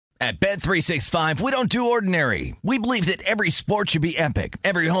At Bet365, we don't do ordinary. We believe that every sport should be epic.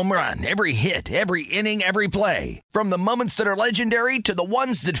 Every home run, every hit, every inning, every play. From the moments that are legendary to the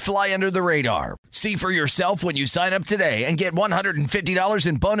ones that fly under the radar. See for yourself when you sign up today and get $150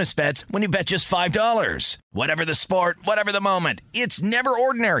 in bonus bets when you bet just $5. Whatever the sport, whatever the moment, it's never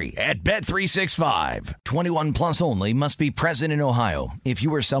ordinary at Bet365. 21 plus only. Must be present in Ohio. If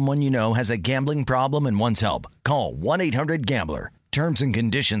you or someone you know has a gambling problem and wants help, call 1-800-GAMBLER. Terms and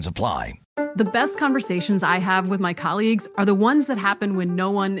conditions apply. The best conversations I have with my colleagues are the ones that happen when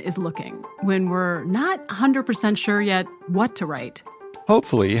no one is looking, when we're not 100% sure yet what to write.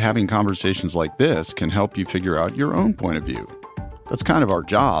 Hopefully, having conversations like this can help you figure out your own point of view. That's kind of our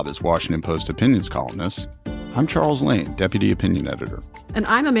job as Washington Post opinions columnists. I'm Charles Lane, Deputy Opinion Editor. And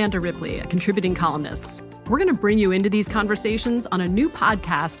I'm Amanda Ripley, a contributing columnist. We're going to bring you into these conversations on a new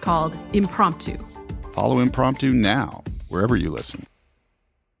podcast called Impromptu. Follow Impromptu now, wherever you listen.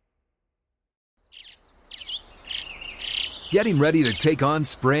 Getting ready to take on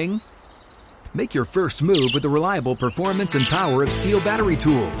spring? Make your first move with the reliable performance and power of Steel battery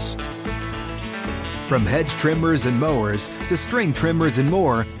tools. From hedge trimmers and mowers to string trimmers and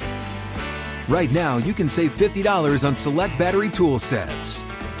more, right now you can save $50 on select battery tool sets.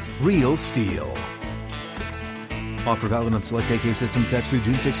 Real Steel. Offer valid on select AK system sets through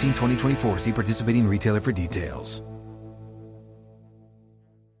June 16, 2024. See participating retailer for details.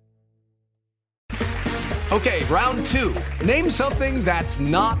 Okay, round two. Name something that's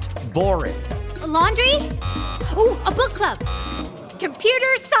not boring. A laundry? Ooh, a book club. Computer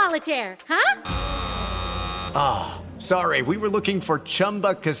solitaire, huh? Ah, sorry, we were looking for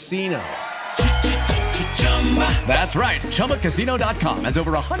Chumba Casino. That's right, ChumbaCasino.com has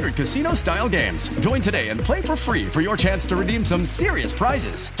over 100 casino-style games. Join today and play for free for your chance to redeem some serious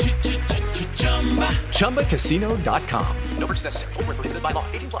prizes. ChumbaCasino.com. No purchase necessary. Void where prohibited by law.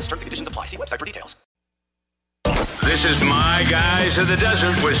 18 plus. Terms and conditions apply. See website for details. This is My Guys in the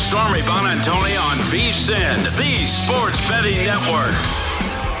Desert with Stormy Bonantoni on VSiN, the Sports Betting Network.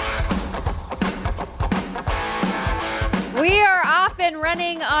 We are off and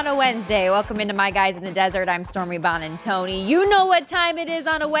running on a Wednesday. Welcome into My Guys in the Desert. I'm Stormy Bonantoni. You know what time it is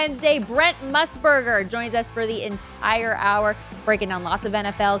on a Wednesday. Brent Musburger joins us for the entire hour, breaking down lots of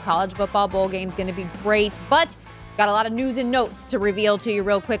NFL, college football, bowl games. Going to be great, but got a lot of news and notes to reveal to you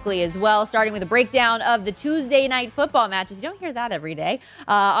real quickly as well, starting with a breakdown of the Tuesday night football matches. You don't hear that every day.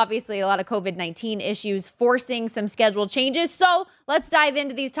 Obviously, a lot of COVID-19 issues forcing some schedule changes. So let's dive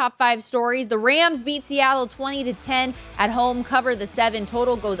into these top five stories. The Rams beat Seattle 20-10 at home, cover the 7.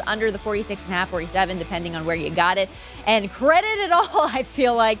 Total goes under the 46.5, 47, depending on where you got it. And credit it all, I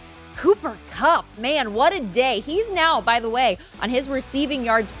feel like, Cooper Kupp, man, what a day. He's now, by the way, on his receiving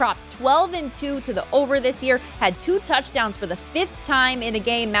yards props, 12-2 to the over this year. Had 2 touchdowns for the 5th time in a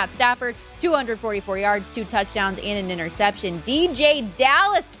game. Matt Stafford, 244 yards, 2 touchdowns, and an interception. DJ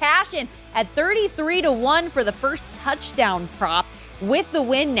Dallas cash in at 33-1 for the first touchdown prop. With the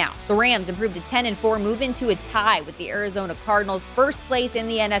win now, the Rams improved to 10-4, move into a tie with the Arizona Cardinals, first place in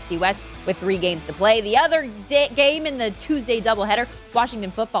the NFC West with 3 games to play. The other game in the Tuesday doubleheader, Washington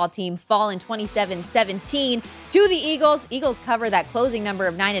football team falling 27-17 to the Eagles. Eagles cover that closing number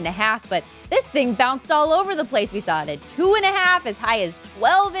of 9.5, but this thing bounced all over the place. We saw it at 2.5, as high as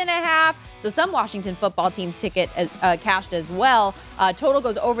 12.5. So some Washington football teams ticket cashed as well. Total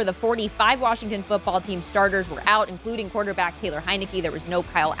goes over the 45. Washington football team starters were out, including quarterback Taylor Heineke. There was no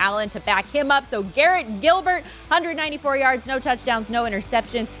Kyle Allen to back him up. So Garrett Gilbert, 194 yards, no touchdowns, no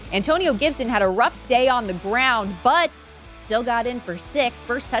interceptions. Antonio Gibson had a rough day on the ground, but still got in for 6.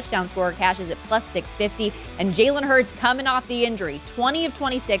 First touchdown scorer cashes at plus 650. And Jalen Hurts coming off the injury, 20 of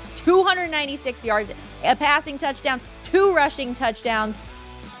 26, 296 yards, a passing touchdown, 2 rushing touchdowns.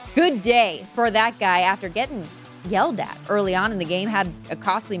 Good day for that guy after getting yelled at early on in the game. Had a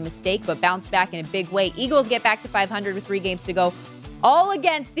costly mistake, but bounced back in a big way. Eagles get back to 500 with 3 games to go, all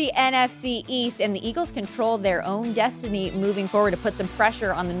against the NFC East. And the Eagles control their own destiny moving forward to put some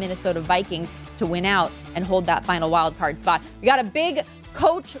pressure on the Minnesota Vikings to win out and hold that final wild card spot. We got a big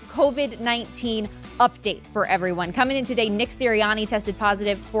coach COVID-19 update for everyone. Coming in today, Nick Sirianni tested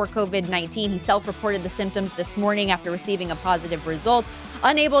positive for COVID-19. He self-reported the symptoms this morning after receiving a positive result.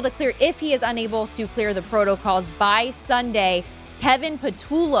 If he is unable to clear the protocols by Sunday, Kevin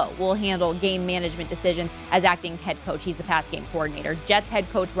Patullo will handle game management decisions as acting head coach. He's the pass game coordinator. Jets head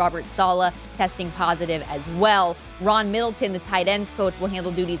coach Robert Saleh testing positive as well. Ron Middleton, the tight ends coach, will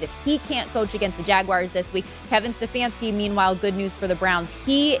handle duties if he can't coach against the Jaguars this week. Kevin Stefanski, meanwhile, good news for the Browns.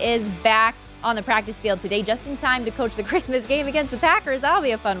 He is back on the practice field today, just in time to coach the Christmas game against the Packers. That'll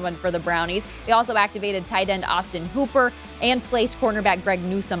be a fun one for the Brownies. They also activated tight end Austin Hooper and placed cornerback Greg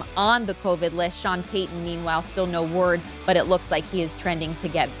Newsome on the COVID list. Sean Payton, meanwhile, still no word, but it looks like he is trending to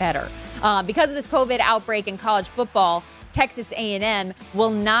get better. Because of this COVID outbreak in college football, Texas A&M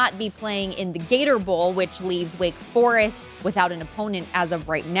will not be playing in the Gator Bowl, which leaves Wake Forest without an opponent as of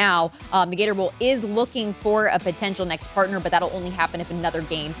right now. The Gator Bowl is looking for a potential next partner, but that'll only happen if another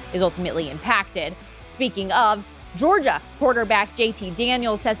game is ultimately impacted. Speaking of, Georgia quarterback JT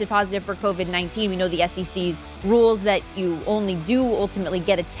Daniels tested positive for COVID-19. We know the SEC's rules that you only do ultimately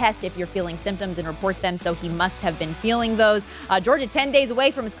get a test if you're feeling symptoms and report them, so he must have been feeling those. Georgia 10 days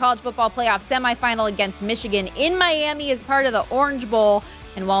away from its college football playoff semifinal against Michigan in Miami as part of the Orange Bowl.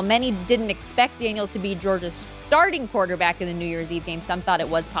 And while many didn't expect Daniels to be Georgia's starting quarterback in the New Year's Eve game, some thought it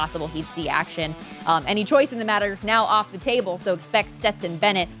was possible he'd see action. Any choice in the matter now off the table, so expect Stetson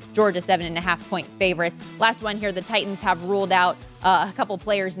Bennett, Georgia 7.5-point favorites. Last one here, the Titans have ruled out a couple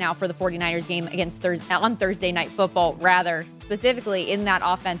players now for the 49ers game against on Thursday Night Football, specifically in that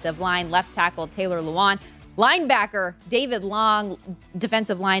offensive line, left tackle Taylor Lewan, linebacker David Long,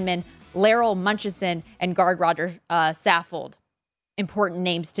 defensive lineman Laryl Munchison, and guard Roger Saffold. Important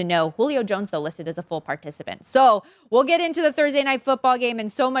names to know. Julio Jones, though, listed as a full participant. So we'll get into the Thursday Night Football game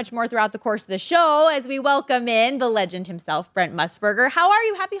and so much more throughout the course of the show as we welcome in the legend himself, Brent Musburger. How are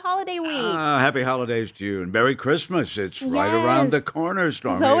you? Happy holiday week. Happy holidays to you and Merry Christmas. It's right around the corner,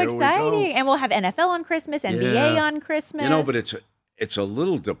 Stormy. So exciting. And we'll have NFL on Christmas, NBA on Christmas. You know, but it's a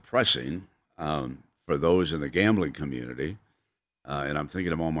little depressing for those in the gambling community. And I'm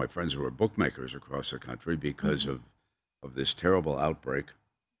thinking of all my friends who are bookmakers across the country because of this terrible outbreak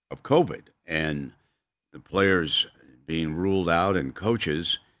of COVID and the players being ruled out and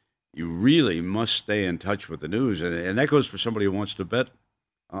coaches. You really must stay in touch with the news. And that goes for somebody who wants to bet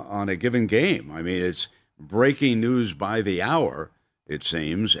on a given game. I mean, it's breaking news by the hour, it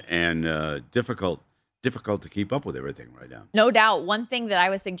seems, and difficult to keep up with everything right now. No doubt. One thing that I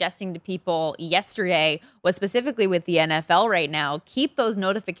was suggesting to people yesterday was specifically with the NFL right now, keep those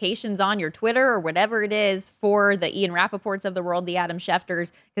notifications on your Twitter or whatever it is for the Ian Rappaports of the world, the Adam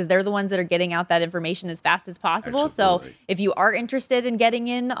Schefters, because they're the ones that are getting out that information as fast as possible. Absolutely. So if you are interested in getting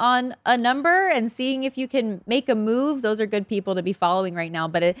in on a number and seeing if you can make a move, those are good people to be following right now.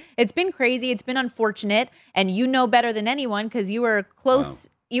 But it's been crazy. It's been unfortunate. And you know better than anyone because you were close. Wow.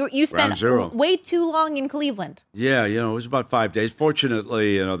 You spent way too long in Cleveland. Yeah, it was about 5 days.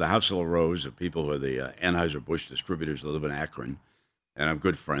 Fortunately, the House of LaRose, the people who are the Anheuser-Busch distributors, live in Akron, and I'm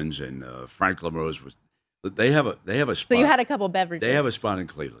good friends. And Frank LaRose they have a spot. So you had a couple beverages. They have a spot in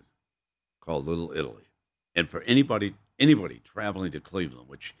Cleveland called Little Italy, and for anybody traveling to Cleveland,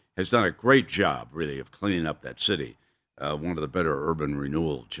 which has done a great job really of cleaning up that city, one of the better urban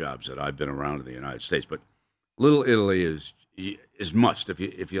renewal jobs that I've been around in the United States. But Little Italy is must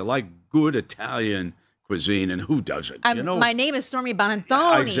if you like good Italian cuisine, and who doesn't? My name is Stormy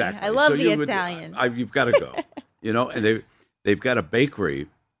Bonantoni. Exactly. I love the Italian. You've got to go. And they've got a bakery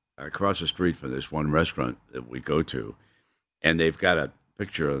across the street from this one restaurant that we go to, and they've got a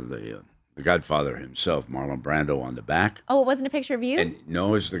picture of the Godfather himself, Marlon Brando, on the back. Oh, it wasn't a picture of you? And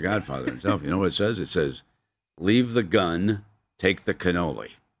no, it's the Godfather himself. You know what it says? It says, "Leave the gun, take the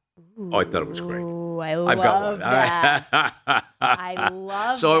cannoli." Ooh. Oh, I thought it was great. I love that. I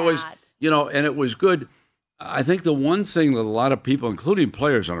love so that. It was, and it was good. I think the one thing that a lot of people, including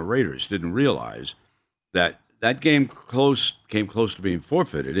players on the Raiders, didn't realize that game came close to being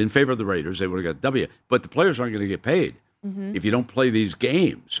forfeited in favor of the Raiders. They would have got W, but the players aren't going to get paid if you don't play these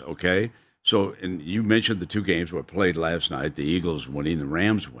games, okay? So, and you mentioned the two games were played last night, the Eagles winning, the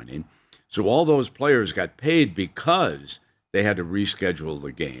Rams winning. So all those players got paid because they had to reschedule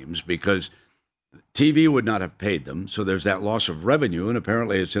the games because TV would not have paid them, so there's that loss of revenue, and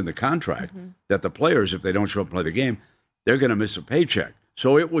apparently it's in the contract that the players, if they don't show up and play the game, they're going to miss a paycheck.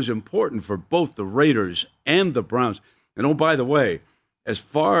 So it was important for both the Raiders and the Browns. And oh, by the way, as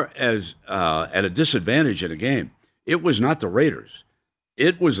far as at a disadvantage in a game, it was not the Raiders.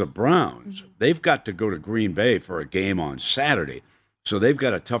 It was the Browns. They've got to go to Green Bay for a game on Saturday, so they've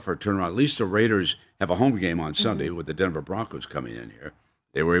got a tougher turnaround. At least the Raiders have a home game on Sunday with the Denver Broncos coming in here.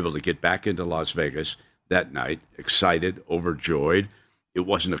 They were able to get back into Las Vegas that night, excited, overjoyed. It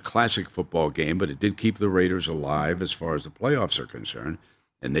wasn't a classic football game, but it did keep the Raiders alive as far as the playoffs are concerned.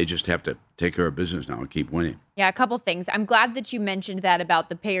 And they just have to take care of business now and keep winning. Yeah, a couple things. I'm glad that you mentioned that about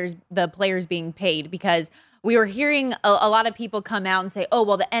the players being paid, because we were hearing a lot of people come out and say, oh,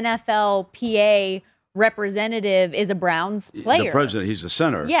 well, the NFLPA representative is a Browns player. The president, he's the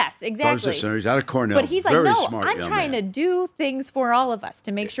center. Yes, exactly. The center. He's out of Cornell. But he's like, Very no, smart I'm trying to do things for all of us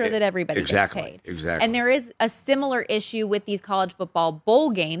to make sure that everybody gets paid. Exactly. And there is a similar issue with these college football bowl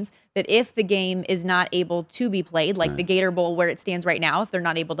games that if the game is not able to be played, like the Gator Bowl where it stands right now, if they're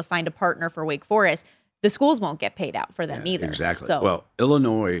not able to find a partner for Wake Forest, the schools won't get paid out for them either. Exactly. So, well,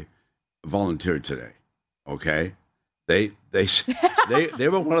 Illinois volunteered today. Okay, they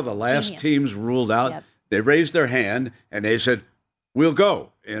were one of the last teams ruled out. Yep. They raised their hand and they said, "We'll go."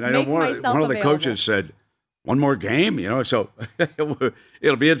 And I know one of the available. coaches said, "One more game," so it'll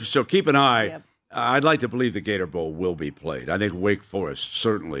be interesting. So keep an eye. Yep. I'd like to believe the Gator Bowl will be played. I think Wake Forest,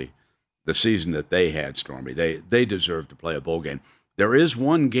 certainly the season that they had, Stormy, they deserve to play a bowl game. There is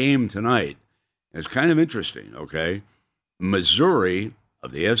one game tonight. It's kind of interesting, okay? Missouri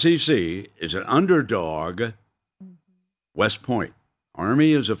of the SEC is an underdog. West Point.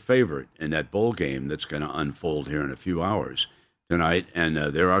 Army is a favorite in that bowl game that's going to unfold here in a few hours tonight. And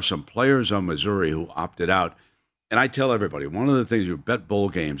there are some players on Missouri who opted out. And I tell everybody, one of the things you bet bowl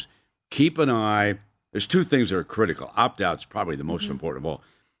games, keep an eye. There's two things that are critical. Opt-out's probably the most important of all.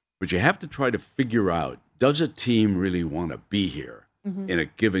 But you have to try to figure out, does a team really want to be here in a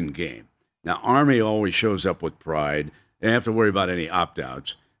given game? Now, Army always shows up with pride. They don't have to worry about any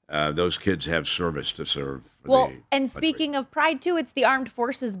opt-outs. Those kids have service to serve. And speaking of pride, too, it's the Armed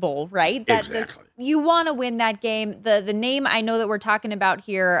Forces Bowl, right? Exactly. You want to win that game. The name I know that we're talking about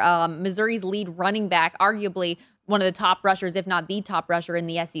here, Missouri's lead running back, arguably one of the top rushers, if not the top rusher in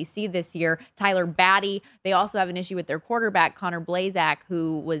the SEC this year, Tyler Batty. They also have an issue with their quarterback, Connor Blazak,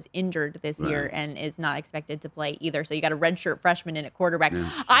 who was injured this year and is not expected to play either. So you got a redshirt freshman in at quarterback. Yeah.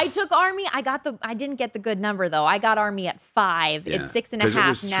 I took Army. I didn't get the good number, though. I got Army at 5. Yeah. It's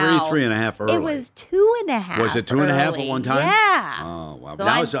 6.5 now. It was 3.5 early. It was 2.5. Was it 2.5 at one time? Yeah. Oh, wow. So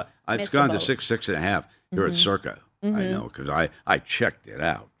now it's gone to 6.5 here at Circa. I know, because I checked it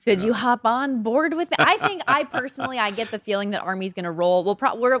out. Did you hop on board with me? I think I get the feeling that Army's going to roll. We'll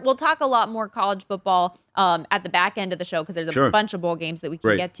talk a lot more college football at the back end of the show because there's a bunch of bowl games that we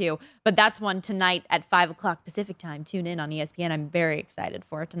can get to. But that's one tonight at 5 o'clock Pacific time. Tune in on ESPN. I'm very excited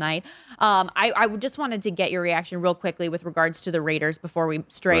for it tonight. I just wanted to get your reaction real quickly with regards to the Raiders before we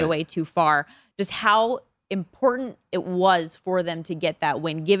stray away too far. Just how important it was for them to get that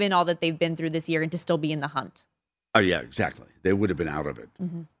win, given all that they've been through this year and to still be in the hunt. Oh, yeah, exactly. They would have been out of it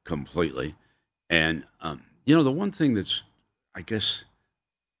completely. And, the one thing that's, I guess,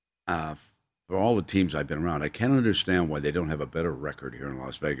 for all the teams I've been around, I can't understand why they don't have a better record here in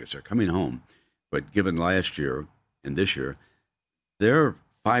Las Vegas. They're coming home, but given last year and this year, they're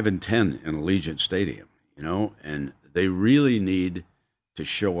 5-10 in Allegiant Stadium, and they really need to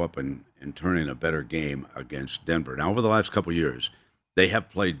show up and turn in a better game against Denver. Now, over the last couple of years, they have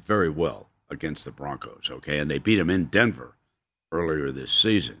played very well against the Broncos, okay? And they beat them in Denver earlier this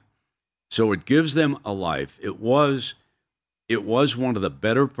season. So it gives them a life. It was one of the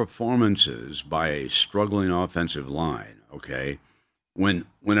better performances by a struggling offensive line, okay? When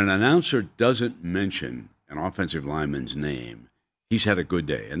an announcer doesn't mention an offensive lineman's name, he's had a good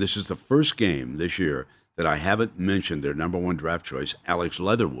day. And this is the first game this year that I haven't mentioned their number one draft choice, Alex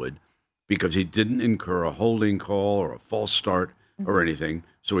Leatherwood, because he didn't incur a holding call or a false start or anything,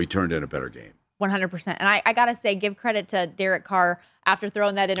 so he turned in a better game. 100%. And I got to say, give credit to Derek Carr after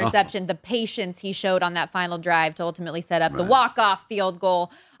throwing that interception, the patience he showed on that final drive to ultimately set up the walk-off field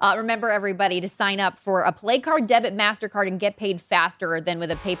goal. Remember, everybody, to sign up for a Play Card debit MasterCard and get paid faster than with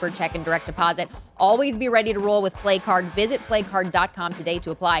a paper check and direct deposit. Always be ready to roll with Play Card. Visit playcard.com today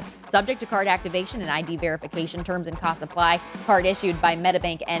to apply. Subject to card activation and ID verification. Terms and costs apply. Card issued by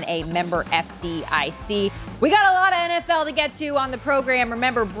MetaBank and a member FDIC. We got a lot of NFL to get to on the program.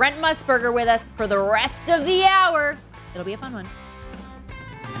 Remember, Brent Musburger with us for the rest of the hour. It'll be a fun one.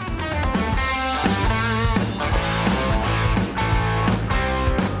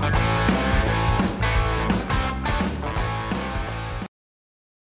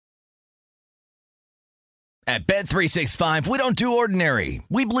 At Bet365, we don't do ordinary.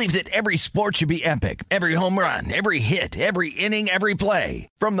 We believe that every sport should be epic. Every home run, every hit, every inning, every play.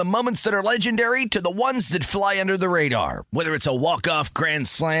 From the moments that are legendary to the ones that fly under the radar. Whether it's a walk-off grand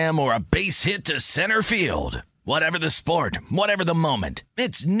slam or a base hit to center field. Whatever the sport, whatever the moment.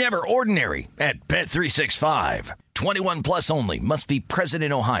 It's never ordinary at Bet365. 21 plus only. Must be present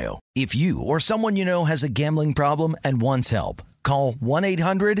in Ohio. If you or someone you know has a gambling problem and wants help, call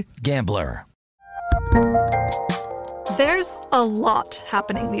 1-800-GAMBLER. There's a lot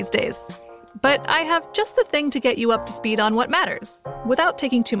happening these days, but I have just the thing to get you up to speed on what matters without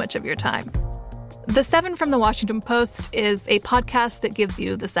taking too much of your time. The 7 from the Washington Post is a podcast that gives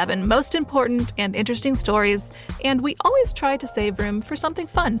you the 7 most important and interesting stories, and we always try to save room for something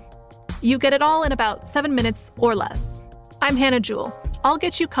fun. You get it all in about 7 minutes or less. I'm Hannah Jewell. I'll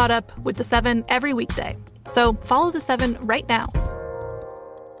get you caught up with the 7 every weekday. So follow the 7 right now.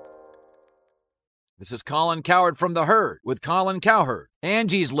 This is Colin Cowherd from The Herd with Colin Cowherd.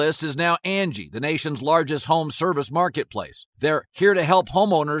 Angie's List is now Angie, the nation's largest home service marketplace. They're here to help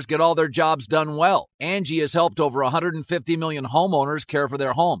homeowners get all their jobs done well. Angie has helped over 150 million homeowners care for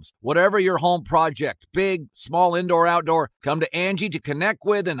their homes. Whatever your home project, big, small, indoor, outdoor, come to Angie to connect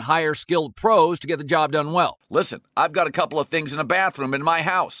with and hire skilled pros to get the job done well. Listen, I've got a couple of things in a bathroom in my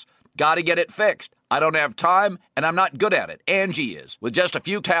house. Got to get it fixed. I don't have time, and I'm not good at it. Angie is. With just a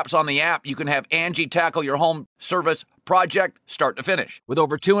few taps on the app, you can have Angie tackle your home service project start to finish. With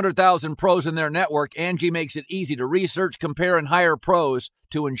over 200,000 pros in their network, Angie makes it easy to research, compare, and hire pros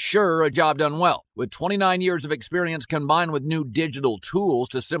to ensure a job done well. With 29 years of experience combined with new digital tools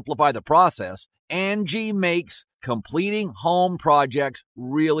to simplify the process, Angie makes completing home projects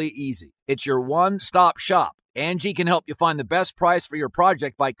really easy. It's your one-stop shop. Angie can help you find the best price for your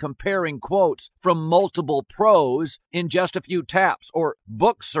project by comparing quotes from multiple pros in just a few taps, or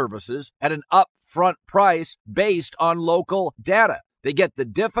book services at an upfront price based on local data. They get the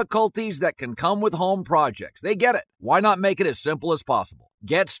difficulties that can come with home projects. They get it. Why not make it as simple as possible?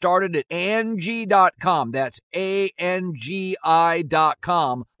 Get started at Angie.com. That's ANGI.com,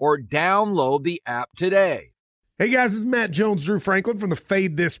 or download the app today. Hey guys, this is Matt Jones, Drew Franklin from the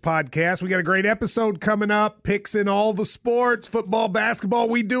Fade This podcast. We got a great episode coming up, picks in all the sports, football, basketball,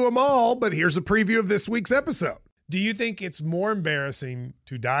 we do them all, but here's a preview of this week's episode. Do you think it's more embarrassing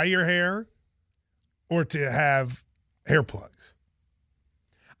to dye your hair or to have hair plugs?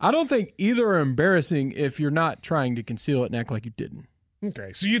 I don't think either are embarrassing if you're not trying to conceal it and act like you didn't.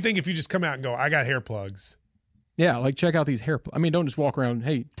 Okay, so you think if you just come out and go, I got hair plugs. Yeah, like check out these hair plugs. I mean, don't just walk around,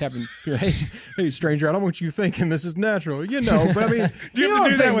 hey, tapping, hey, stranger, I don't want you thinking this is natural, but I mean. Do you have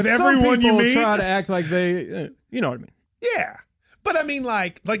to do that with everyone you meet? Some people try to act like they, you know what I mean. Yeah, but I mean,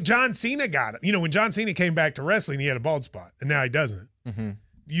 like John Cena got it. You know, when John Cena came back to wrestling, he had a bald spot, and now he doesn't. Mm-hmm.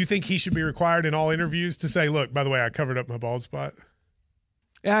 You think he should be required in all interviews to say, look, by the way, I covered up my bald spot?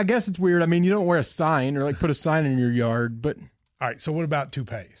 Yeah, I guess it's weird. I mean, you don't wear a sign or like put a sign in your yard, but. All right, so what about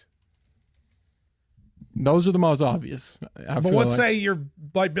toupees? Those are the most obvious. But let's say you're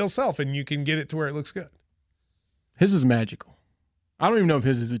like Bill Self and you can get it to where it looks good. His is magical. I don't even know if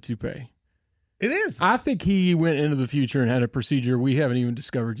his is a toupee. It is. I think he went into the future and had a procedure we haven't even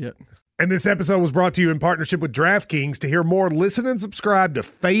discovered yet. And this episode was brought to you in partnership with DraftKings. To hear more, listen and subscribe to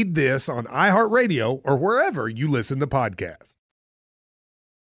Fade This on iHeartRadio or wherever you listen to podcasts.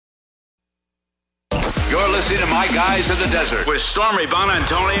 You're listening to My Guys in the Desert with Stormy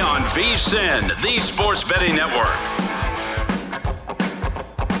Bonantoni on VSiN, the Sports Betting Network.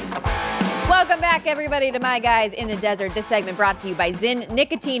 Welcome back, everybody, to My Guys in the Desert. This segment brought to you by Zyn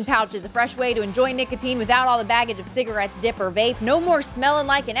Nicotine Pouches, a fresh way to enjoy nicotine without all the baggage of cigarettes, dip, or vape. No more smelling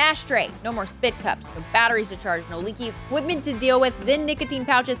like an ashtray. No more spit cups. No batteries to charge. No leaky equipment to deal with. Zyn Nicotine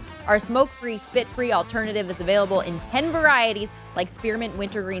Pouches are a smoke-free, spit-free alternative that's available in 10 varieties, like spearmint,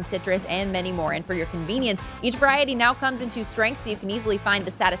 wintergreen, citrus, and many more. And for your convenience, each variety now comes in 2 strengths, so you can easily find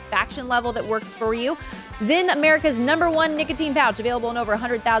the satisfaction level that works for you. Zyn, America's #1 nicotine pouch, available in over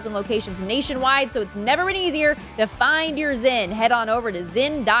 100,000 locations nationwide, so it's never been easier to find your Zyn. Head on over to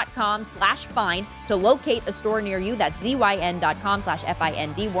zyn.com/find to locate a store near you. That's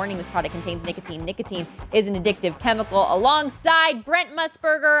zyn.com/find. Warning, this product contains nicotine. Nicotine is an addictive chemical. Alongside Brent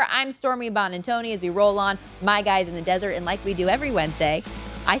Musburger, I'm Stormy Bonantoni as we roll on My Guys in the Desert, and like we do every Wednesday,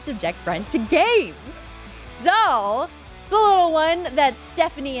 I subject Brent to games. So, it's a little one that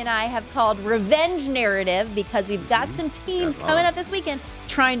Stephanie and I have called Revenge Narrative, because we've got some teams coming up this weekend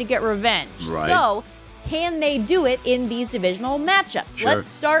trying to get revenge. Right. So, can they do it in these divisional matchups? Sure. Let's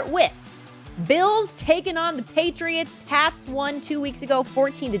start with Bills taking on the Patriots. Pats won 2 weeks ago,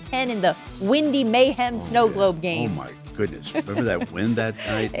 14-10 in the Windy Mayhem Snow Globe game. Oh, my goodness. Remember that win that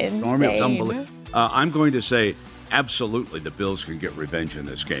night? Insane. Stormy, it was unbelievable. I'm going to say absolutely the Bills can get revenge in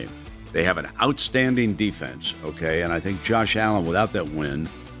this game. They have an outstanding defense, okay? And I think Josh Allen, without that win,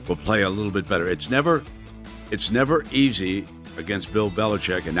 will play a little bit better. It's never easy against Bill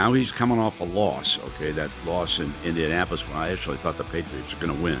Belichick, and now he's coming off a loss, okay? That loss in Indianapolis when I actually thought the Patriots were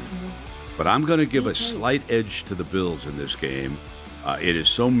going to win. Mm-hmm. But I'm going to give a slight edge to the Bills in this game. It is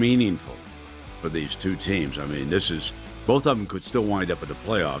so meaningful for these two teams. I mean, both of them could still wind up in the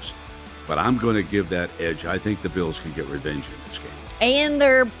playoffs, but I'm going to give that edge. I think the Bills can get revenge in this game. And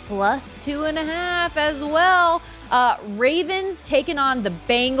they're plus 2.5 as well. Ravens taking on the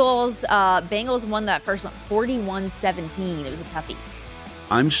Bengals. Bengals won that first one, 41-17. It was a toughie.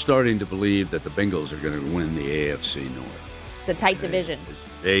 I'm starting to believe that the Bengals are going to win the AFC North. It's a tight division.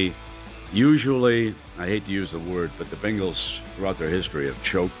 They usually, I hate to use the word, but the Bengals throughout their history have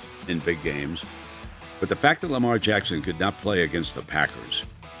choked in big games. But the fact that Lamar Jackson could not play against the Packers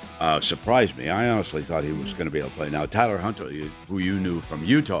surprised me. I honestly thought he was going to be able to play. Now, Tyler Hunter, who you knew from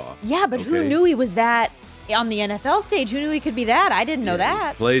Utah. Yeah, but who knew he was that on the NFL stage? Who knew he could be that? I didn't know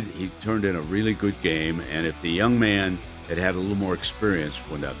that. He turned in a really good game, and if the young man had had a little more experience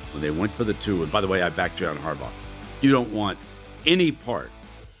when they went for the 2, and by the way, I backed John Harbaugh. You don't want any part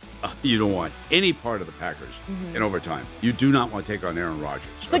of the Packers in overtime. You do not want to take on Aaron Rodgers.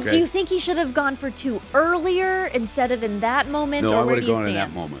 But do you think he should have gone for 2 earlier instead of in that moment? No, or I would where have do you gone in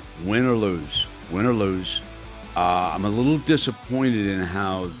stand? that moment. Win or lose. I'm a little disappointed in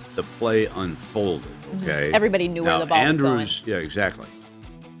how the play unfolded, okay? Everybody knew where the ball was going. Yeah, exactly.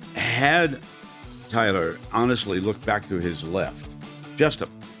 Had Tyler honestly looked back to his left,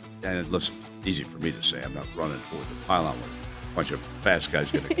 and listen, easy for me to say, I'm not running toward the pylon with a bunch of fast guys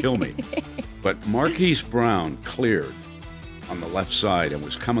going to kill me. But Marquise Brown cleared on the left side and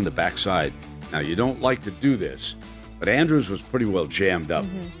was coming the backside. Now, you don't like to do this, but Andrews was pretty well jammed up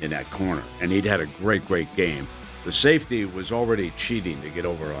in that corner, and he'd had a great game. The safety was already cheating to get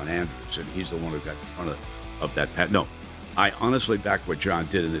over on Andrews, and he's the one who got in front of that pass. No, I honestly back what John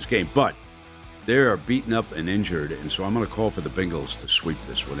did in this game, but they are beaten up and injured, and so I'm going to call for the Bengals to sweep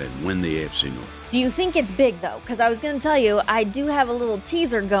this one and win the AFC North. Do you think it's big, though? Because I was going to tell you, I do have a little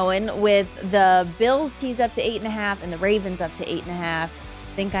teaser going with the Bills teased up to 8.5 and the Ravens up to 8.5.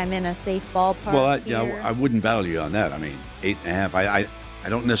 Think I'm in a safe ballpark here? I wouldn't battle you on that. I mean, 8.5. I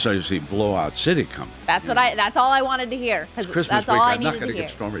don't necessarily see blowout City coming. That's all I wanted to hear. Because that's all I needed to hear. I'm not going to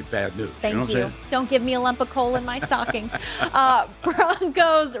give Stormy bad news. Thank you. Know what I'm saying? Don't give me a lump of coal in my stocking.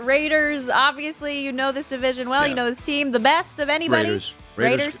 Broncos, Raiders. Obviously, you know this division well. Yeah. You know this team the best of anybody.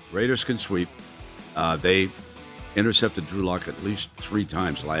 Raiders can sweep. They intercepted Drew Lock at least 3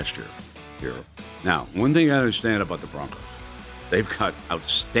 times last year. Here. Now, one thing I understand about the Broncos, they've got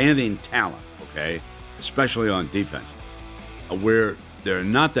outstanding talent, okay, especially on defense. Where they're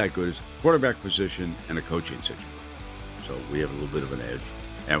not that good is the quarterback position and a coaching situation. So we have a little bit of an edge.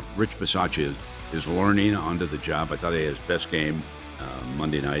 And Rich Bisaccia is learning onto the job. I thought he had his best game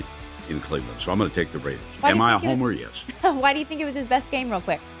Monday night in Cleveland. So I'm going to take the Raiders. Am I a homer? Yes. Why do you think it was his best game, real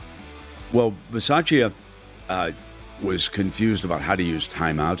quick? Well, Bisaccia was confused about how to use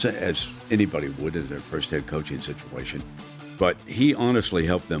timeouts, as anybody would in their first head coaching situation. But he honestly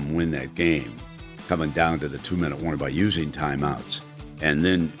helped them win that game, coming down to the 2-minute warning by using timeouts. And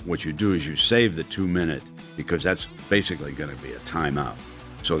then what you do is you save the 2-minute because that's basically going to be a timeout.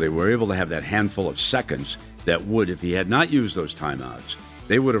 So they were able to have that handful of seconds that would, if he had not used those timeouts,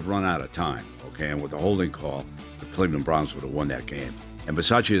 they would have run out of time, okay? And with the holding call, the Cleveland Browns would have won that game. And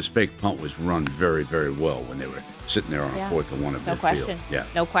Bisaccia's fake punt was run very, very well when they were sitting there on a 4th and 1 of midfield. No question. Yeah.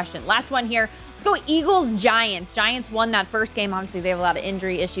 No question. Last one here. Let's go Eagles-Giants. Giants won that first game. Obviously, they have a lot of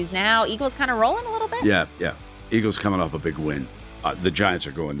injury issues now. Eagles kind of rolling a little bit? Yeah. Eagles coming off a big win. The Giants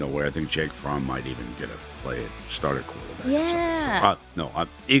are going nowhere. I think Jake Fromm might even get a play at starter quarterback. Yeah.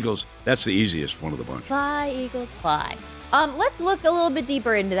 Eagles, that's the easiest one of the bunch. Fly, Eagles, fly. Let's look a little bit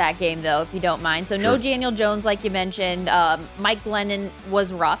deeper into that game, though, if you don't mind. So no Daniel Jones, like you mentioned. Mike Glennon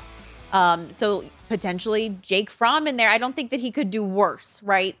was rough. So potentially Jake Fromm in there. I don't think that he could do worse,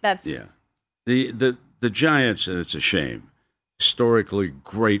 right? Yeah. The Giants, and it's a shame, historically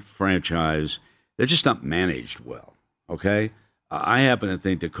great franchise. They're just not managed well, okay? I happen to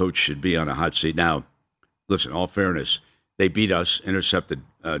think the coach should be on a hot seat. Now, listen, all fairness, they beat us, intercepted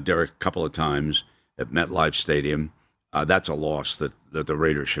Derek a couple of times at MetLife Stadium. That's a loss that the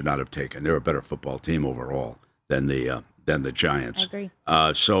Raiders should not have taken. They're a better football team overall than the Giants. I agree.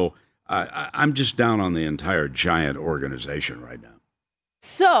 So I'm just down on the entire Giant organization right now.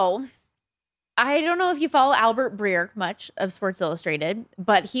 So I don't know if you follow Albert Breer much of Sports Illustrated,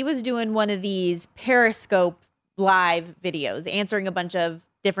 but he was doing one of these Periscope live videos, answering a bunch of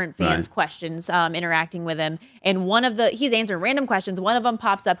different fans' questions, interacting with him. And he's answering random questions. One of them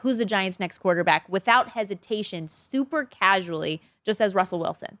pops up, who's the Giants' next quarterback? Without hesitation, super casually, just says Russell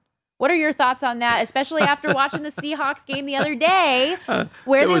Wilson. What are your thoughts on that, especially after watching the Seahawks game the other day? There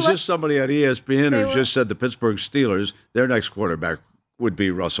was just somebody at ESPN who just said the Pittsburgh Steelers, their next quarterback would be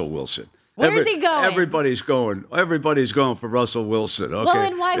Russell Wilson. Where is he going? Everybody's going for Russell Wilson. Okay. Well,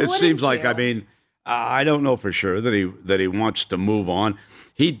 and why wouldn't you? It seems like, I don't know for sure that he wants to move on.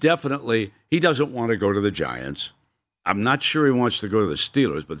 He doesn't want to go to the Giants. I'm not sure he wants to go to the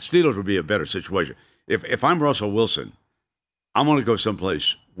Steelers, but the Steelers would be a better situation. If I'm Russell Wilson, I'm going to go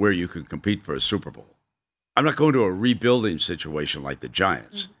someplace where you can compete for a Super Bowl. I'm not going to a rebuilding situation like the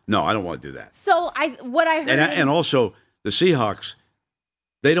Giants. No, I don't want to do that. So what I heard, and also the Seahawks,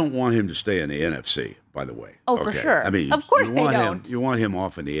 they don't want him to stay in the NFC. By the way, oh, for sure. I mean, of course they don't. You want him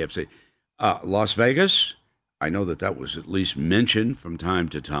off in the AFC. Las Vegas, I know that was at least mentioned from time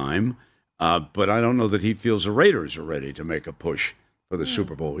to time, but I don't know that he feels the Raiders are ready to make a push for the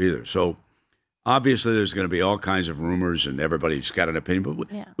Super Bowl either. So obviously there's going to be all kinds of rumors and everybody's got an opinion, but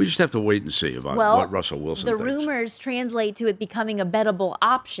we just have to wait and see about what Russell Wilson thinks. The rumors translate to it becoming a bettable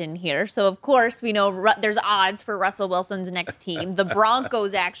option here. So, of course, we know there's odds for Russell Wilson's next team. The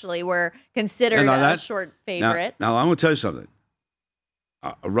Broncos actually were considered a short favorite. Now, I'm going to tell you something.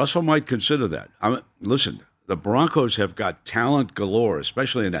 Russell might consider that. Listen, the Broncos have got talent galore,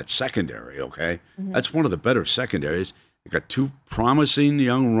 especially in that secondary, okay? Mm-hmm. That's one of the better secondaries. They've got 2 promising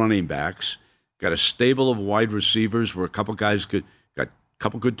young running backs, got a stable of wide receivers where a couple guys got a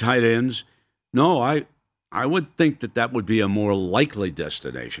couple good tight ends. No, I would think that would be a more likely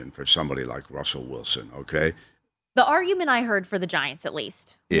destination for somebody like Russell Wilson, okay? The argument I heard for the Giants, at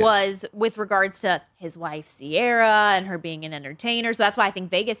least, was with regards to his wife, Sierra, and her being an entertainer. So that's why I think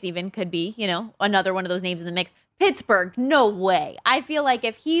Vegas even could be, another one of those names in the mix. Pittsburgh, no way. I feel like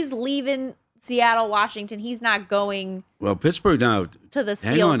if he's leaving Seattle, Washington, he's not going. Well, Pittsburgh now. To the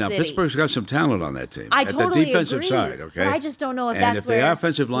Steel Hang on City. now. Pittsburgh's got some talent on that team. I at totally the defensive agree. side, okay? But I just don't know if and that's if where. the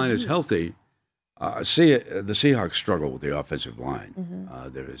offensive line is healthy, the Seahawks struggle with the offensive line.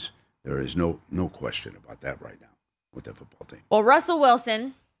 There is no question about that right now with the football team. Well, Russell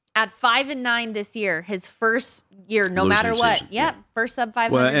Wilson at 5-9 this year, his first year, no Losing matter what. season, Yep, first sub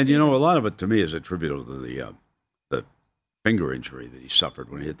 500. Well, and season. a lot of it to me is attributable to the finger injury that he suffered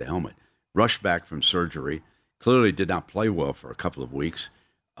when he hit the helmet. Rushed back from surgery, clearly did not play well for a couple of weeks.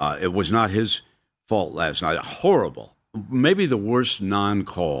 It was not his fault last night. Horrible, maybe the worst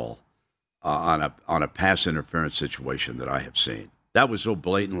non-call on a pass interference situation that I have seen. That was so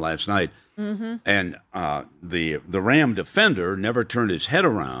blatant last night. Mm-hmm. And the Ram defender never turned his head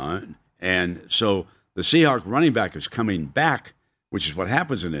around. And so the Seahawk running back is coming back, which is what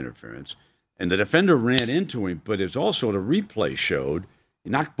happens in interference. And the defender ran into him, but it's also the replay showed he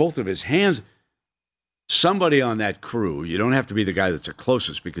knocked both of his hands. Somebody on that crew, you don't have to be the guy that's the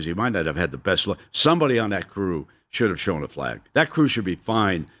closest because you might not have had the best look. Somebody on that crew should have shown a flag. That crew should be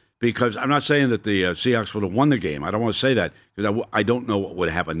fined. Because I'm not saying that the Seahawks would have won the game. I don't want to say that because I don't know what would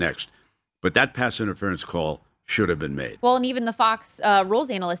happen next. But that pass interference call should have been made. Well, and even the Fox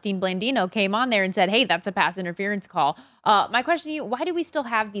rules analyst, Dean Blandino, came on there and said, hey, that's a pass interference call. My question to you, why do we still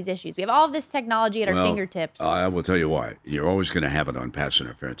have these issues? We have all of this technology at our fingertips. I will tell you why. You're always going to have it on pass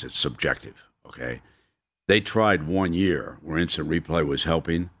interference. It's subjective, okay? They tried 1 year where instant replay was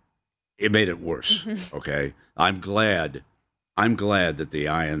helping. It made it worse, okay? I'm glad that the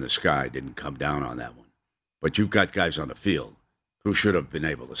eye in the sky didn't come down on that one. But you've got guys on the field who should have been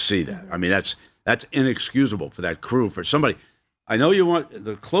able to see that. I mean, that's inexcusable for that crew, for somebody. I know you want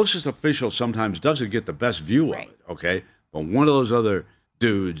the closest official sometimes doesn't get the best view of it, okay? But one of those other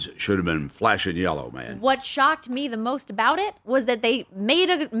dudes should have been flashing yellow, man. What shocked me the most about it was that they made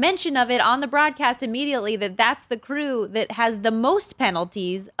a mention of it on the broadcast immediately, that's the crew that has the most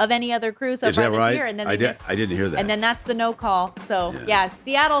penalties of any other crew so far this year. And then I didn't hear that. And then that's the no call. So, yeah,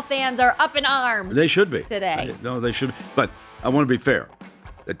 Seattle fans are up in arms. They should be. Today. No, they should be. But I want to be fair.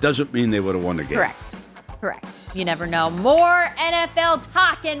 That doesn't mean they would have won the game. Correct. You never know. More NFL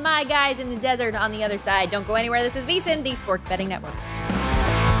talk and My Guys in the Desert on the other side. Don't go anywhere. This is VSiN, the Sports Betting Network.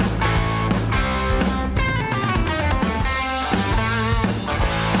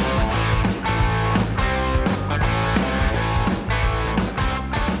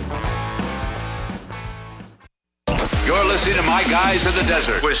 You're listening to My Guys in the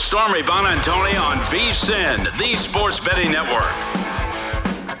Desert with Stormy Bonantoni on VSiN, the Sports Betting Network.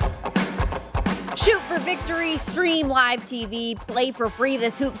 Shoot for victory, stream live TV, play for free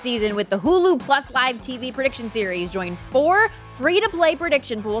this hoop season with the Hulu Plus Live TV Prediction Series. Join 4 free-to-play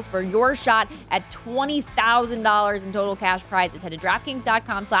prediction pools for your shot at $20,000 in total cash prizes. Head to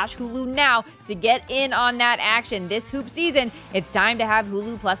DraftKings.com/Hulu now to get in on that action. This hoop season, it's time to have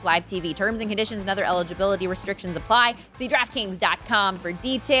Hulu Plus Live TV. Terms and conditions and other eligibility restrictions apply. See DraftKings.com for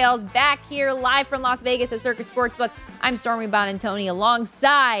details. Back here live from Las Vegas at Circus Sportsbook, I'm Stormy Bonantoni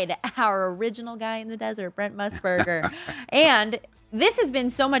alongside our original guy in the desert, Brent Musburger. And this has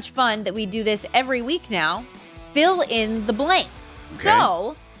been so much fun that we do this every week now. Fill in the blank. Okay.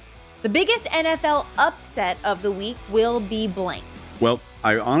 So, the biggest NFL upset of the week will be blank. Well,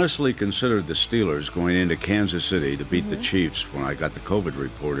 I honestly considered the Steelers going into Kansas City to beat the Chiefs when I got the COVID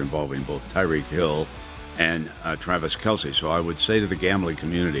report involving both Tyreek Hill and Travis Kelce. So I would say to the gambling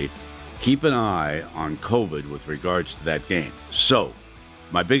community, keep an eye on COVID with regards to that game. So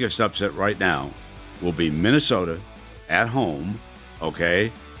my biggest upset right now will be Minnesota at home,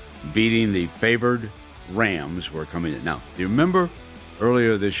 okay, beating the favored Rams who are coming in. Now, do you remember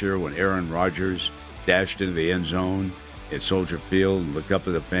earlier this year when Aaron Rodgers dashed into the end zone at Soldier Field and looked up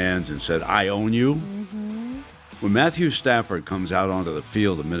at the fans and said, I own you? When Matthew Stafford comes out onto the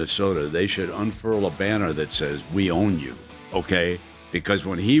field in Minnesota, they should unfurl a banner that says, we own you, okay? Because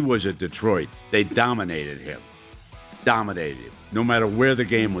when he was at Detroit, they dominated him. No matter where the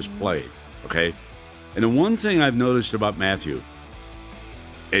game was played, okay? And the one thing I've noticed about Matthew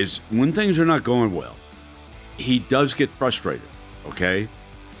is when things are not going well, he does get frustrated, okay?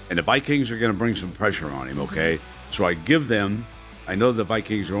 And the Vikings are going to bring some pressure on him, okay? So I give them, I know the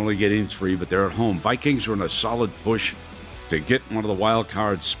Vikings are only getting 3, but they're at home. Vikings are in a solid push to get one of the wild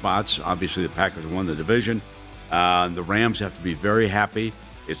card spots. Obviously, the Packers won the division. The Rams have to be very happy.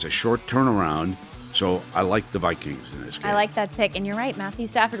 It's a short turnaround. So I like the Vikings in this game. I like that pick. And you're right, Matthew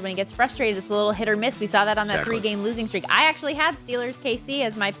Stafford, when he gets frustrated, it's a little hit or miss. We saw that on that 3-game losing streak. I actually had Steelers KC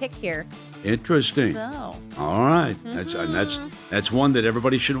as my pick here. Interesting. So. All right. That's one that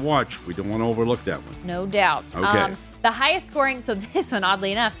everybody should watch. We don't want to overlook that one. No doubt. Okay. The highest scoring, so this one,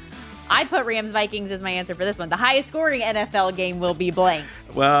 oddly enough, I put Rams-Vikings as my answer for this one. The highest scoring NFL game will be blank.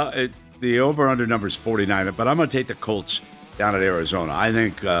 Well, the over-under number is 49, but I'm going to take the Colts down at Arizona. I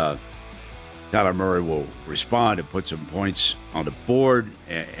think Kyler Murray will respond and put some points on the board,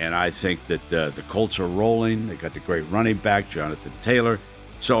 and I think that the Colts are rolling. They got the great running back, Jonathan Taylor.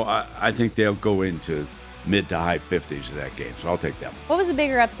 So I think they'll go into mid to high 50s in that game. So I'll take that one. What was the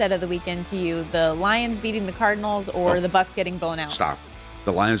bigger upset of the weekend to you? The Lions beating the Cardinals or the Bucs getting blown out? Stop.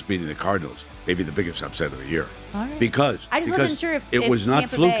 The Lions beating the Cardinals may be the biggest upset of the year. All right. Because I just wasn't sure if it was not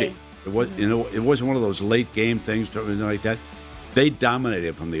Tampa fluky. Bay. It was, it wasn't one of those late game things or anything like that. They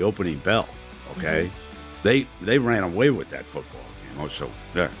dominated from the opening bell. Okay, they ran away with that football game. So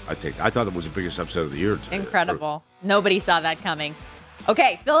yeah, I thought it was the biggest upset of the year today. Incredible. Nobody saw that coming.